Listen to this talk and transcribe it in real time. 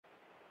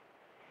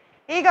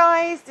Hey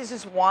guys, this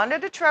is Wanda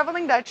the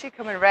Traveling Dutchie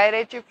coming right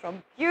at you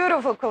from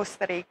beautiful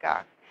Costa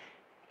Rica.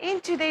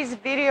 In today's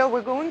video,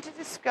 we're going to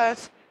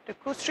discuss the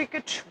Costa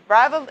Rica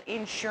Travel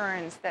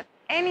Insurance that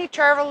any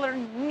traveler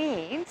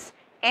needs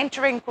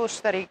entering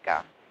Costa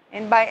Rica.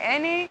 And by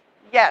any,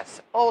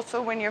 yes,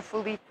 also when you're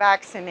fully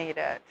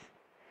vaccinated.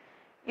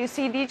 You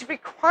see, these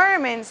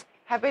requirements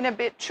have been a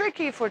bit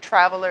tricky for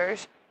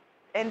travelers,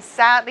 and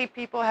sadly,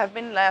 people have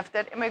been left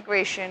at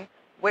immigration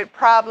with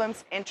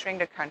problems entering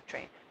the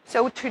country.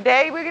 So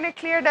today we're going to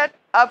clear that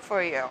up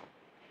for you.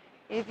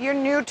 If you're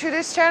new to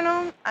this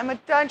channel, I'm a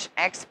Dutch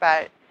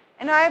expat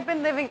and I have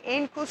been living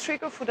in Costa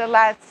Rica for the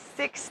last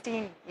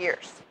 16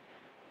 years.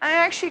 I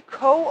actually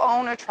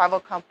co-own a travel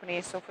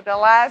company, so for the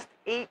last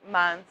 8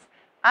 months,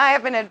 I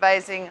have been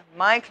advising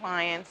my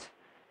clients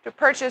to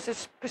purchase a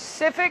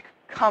specific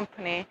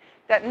company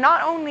that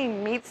not only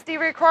meets the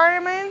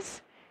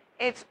requirements,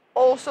 it's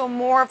also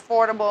more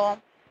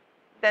affordable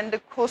than the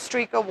Costa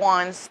Rica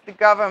ones the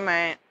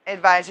government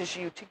advises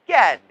you to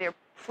get. They're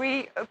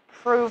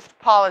pre-approved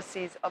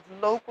policies of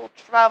local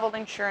travel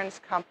insurance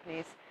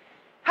companies.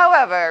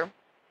 However,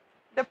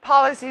 the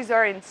policies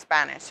are in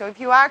Spanish. So if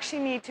you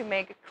actually need to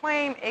make a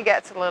claim, it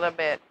gets a little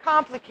bit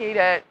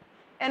complicated.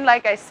 And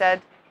like I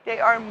said, they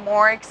are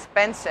more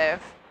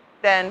expensive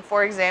than,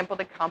 for example,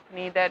 the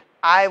company that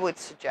I would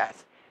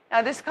suggest.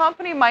 Now, this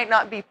company might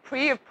not be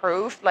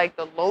pre-approved like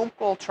the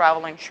local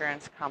travel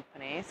insurance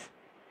companies.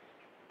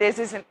 This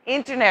is an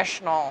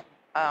international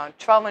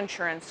travel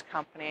insurance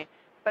company.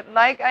 But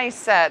like I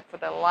said, for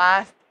the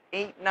last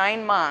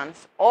 8-9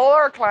 months, all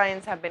our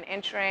clients have been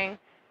entering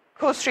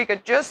Costa Rica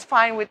just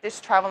fine with this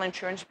travel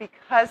insurance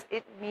because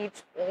it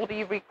meets all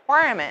the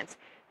requirements.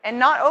 And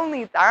not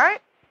only that,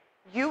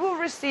 you will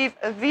receive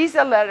a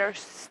visa letter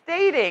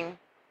stating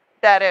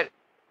that it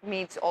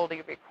meets all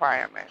the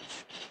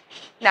requirements.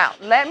 Now,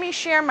 let me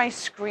share my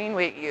screen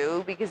with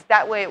you because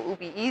that way it will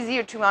be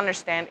easier to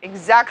understand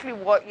exactly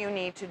what you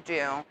need to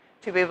do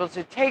to be able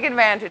to take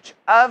advantage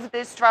of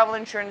this travel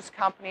insurance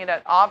company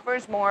that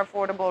offers more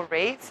affordable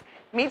rates,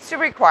 meets the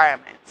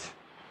requirements.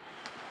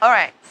 All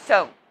right,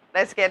 so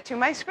let's get to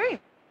my screen.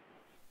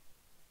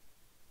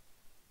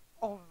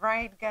 All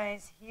right,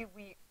 guys, here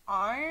we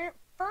are.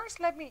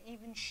 First, let me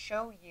even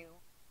show you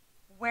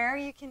where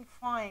you can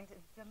find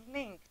the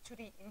link to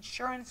the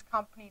insurance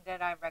company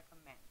that I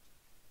recommend.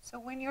 So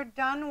when you're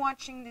done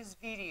watching this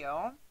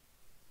video,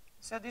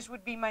 so this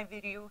would be my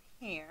video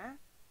here,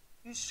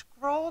 you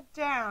scroll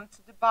down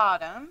to the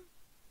bottom,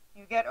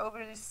 you get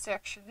over this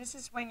section. This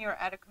is when you're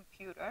at a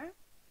computer,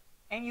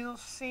 and you'll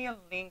see a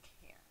link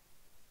here.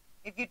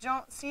 If you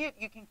don't see it,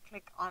 you can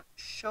click on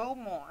Show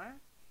More,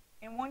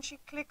 and once you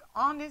click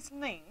on this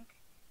link,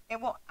 it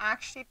will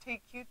actually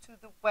take you to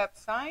the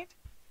website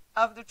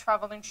of the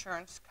travel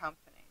insurance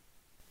company.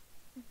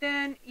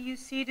 Then you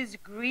see this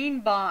green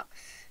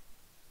box,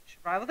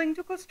 traveling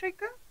to Costa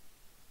Rica.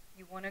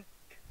 You want to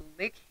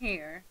click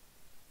here.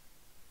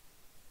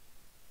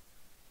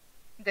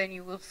 Then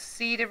you will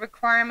see the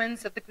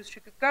requirements of the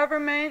Costa Rica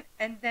government,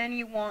 and then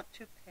you want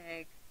to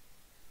pick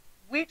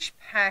which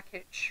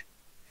package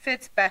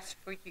fits best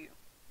for you.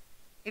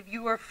 If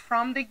you are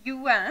from the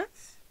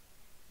US,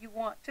 you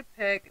want to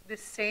pick the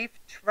Safe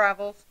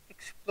Travels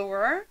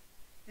Explorer.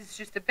 This is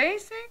just the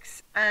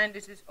basics, and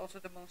this is also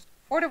the most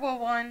affordable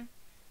one.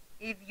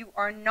 If you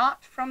are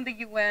not from the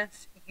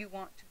US, you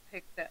want to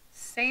pick the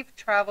Safe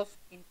Travels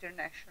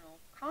International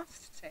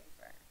Cost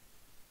Saver.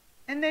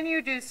 And then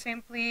you just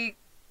simply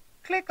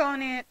click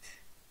on it,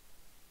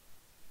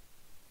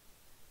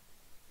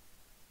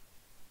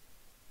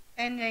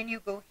 and then you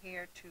go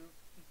here to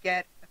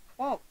get a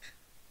quote.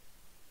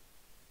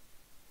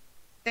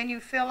 Then you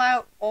fill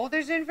out all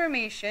this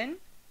information,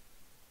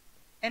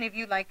 and if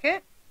you like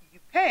it, you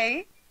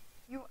pay.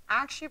 You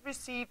actually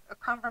receive a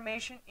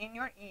confirmation in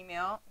your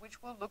email,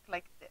 which will look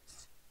like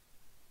this.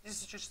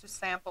 This is just a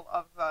sample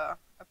of a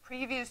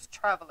previous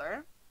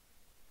traveler.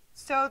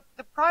 So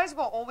the price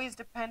will always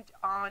depend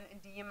on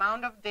the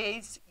amount of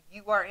days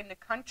you are in the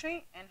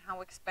country and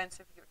how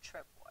expensive your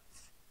trip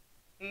was.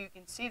 Here you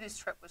can see this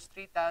trip was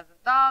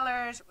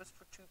 $3,000. It was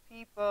for 2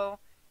 people.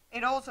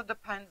 It also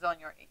depends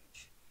on your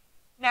age.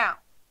 Now,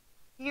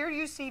 here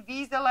you see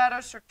visa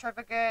letter,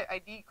 certificate,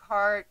 ID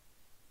card.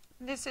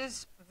 This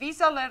is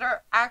visa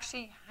letter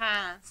actually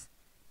has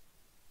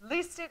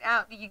listed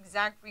out the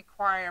exact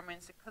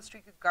requirements the Costa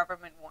Rica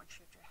government wants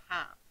you to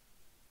have.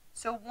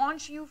 So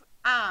once you've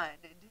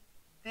added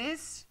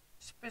this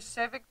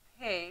specific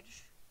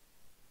page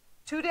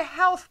to the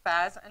health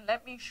pass, and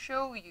let me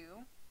show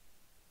you,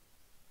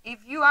 if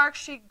you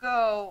actually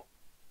go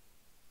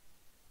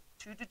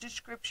to the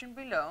description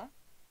below,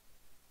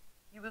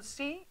 you will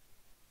see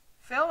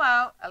fill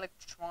out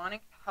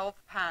electronic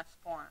health pass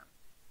form.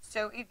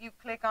 So if you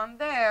click on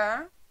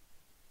there,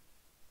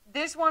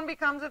 this one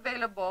becomes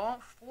available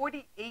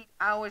 48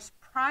 hours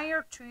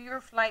prior to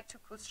your flight to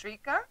Costa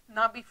Rica,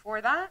 not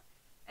before that.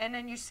 And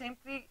then you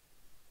simply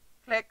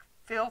click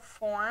fill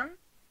form.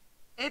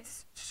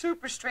 It's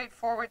super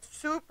straightforward,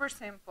 super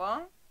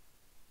simple.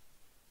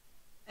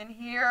 And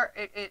here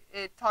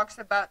it talks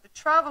about the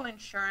travel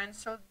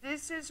insurance. So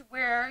this is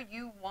where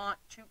you want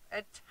to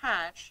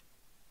attach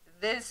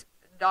this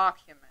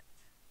document.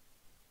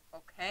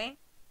 Okay?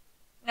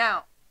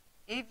 Now,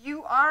 if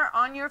you are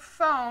on your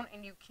phone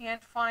and you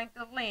can't find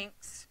the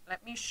links,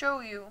 let me show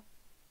you.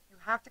 You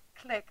have to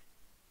click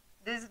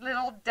this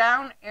little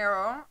down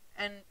arrow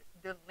and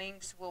the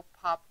links will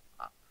pop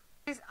up.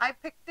 I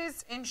picked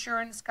this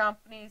insurance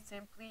company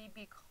simply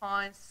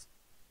because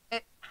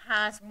it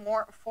has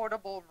more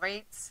affordable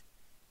rates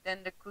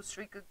than the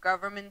Costa Rica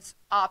government's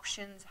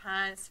options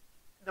has.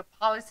 The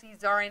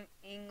policies are in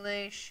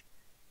English.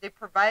 They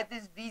provide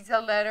this visa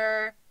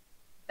letter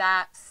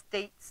that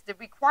states the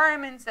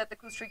requirements that the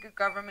Costa Rica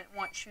government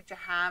wants you to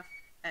have.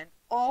 And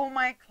all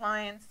my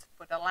clients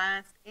for the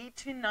last 8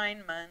 to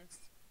 9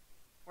 months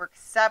were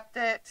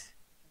accepted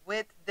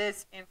with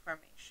this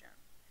information.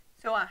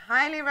 So I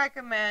highly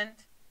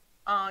recommend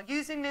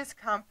using this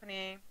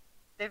company.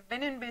 They've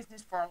been in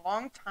business for a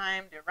long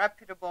time. They're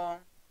reputable.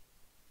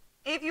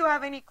 If you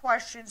have any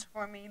questions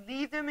for me,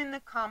 leave them in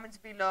the comments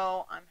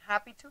below. I'm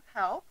happy to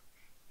help.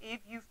 If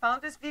you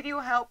found this video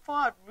helpful,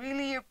 I'd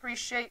really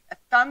appreciate a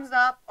thumbs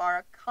up or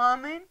a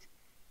comment.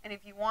 And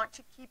if you want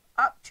to keep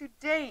up to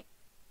date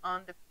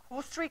on the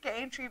Costa Rica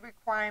entry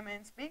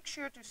requirements, make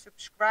sure to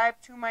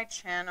subscribe to my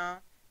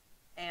channel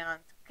and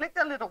click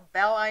the little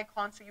bell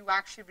icon so you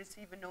actually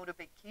receive a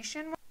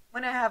notification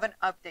when I have an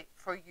update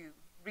for you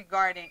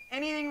regarding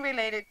anything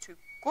related to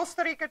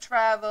Costa Rica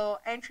travel,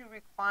 entry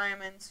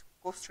requirements,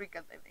 Costa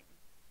Rica living.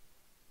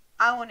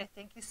 I want to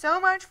thank you so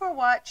much for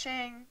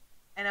watching,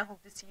 and I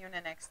hope to see you in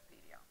the next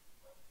video.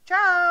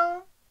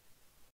 Ciao!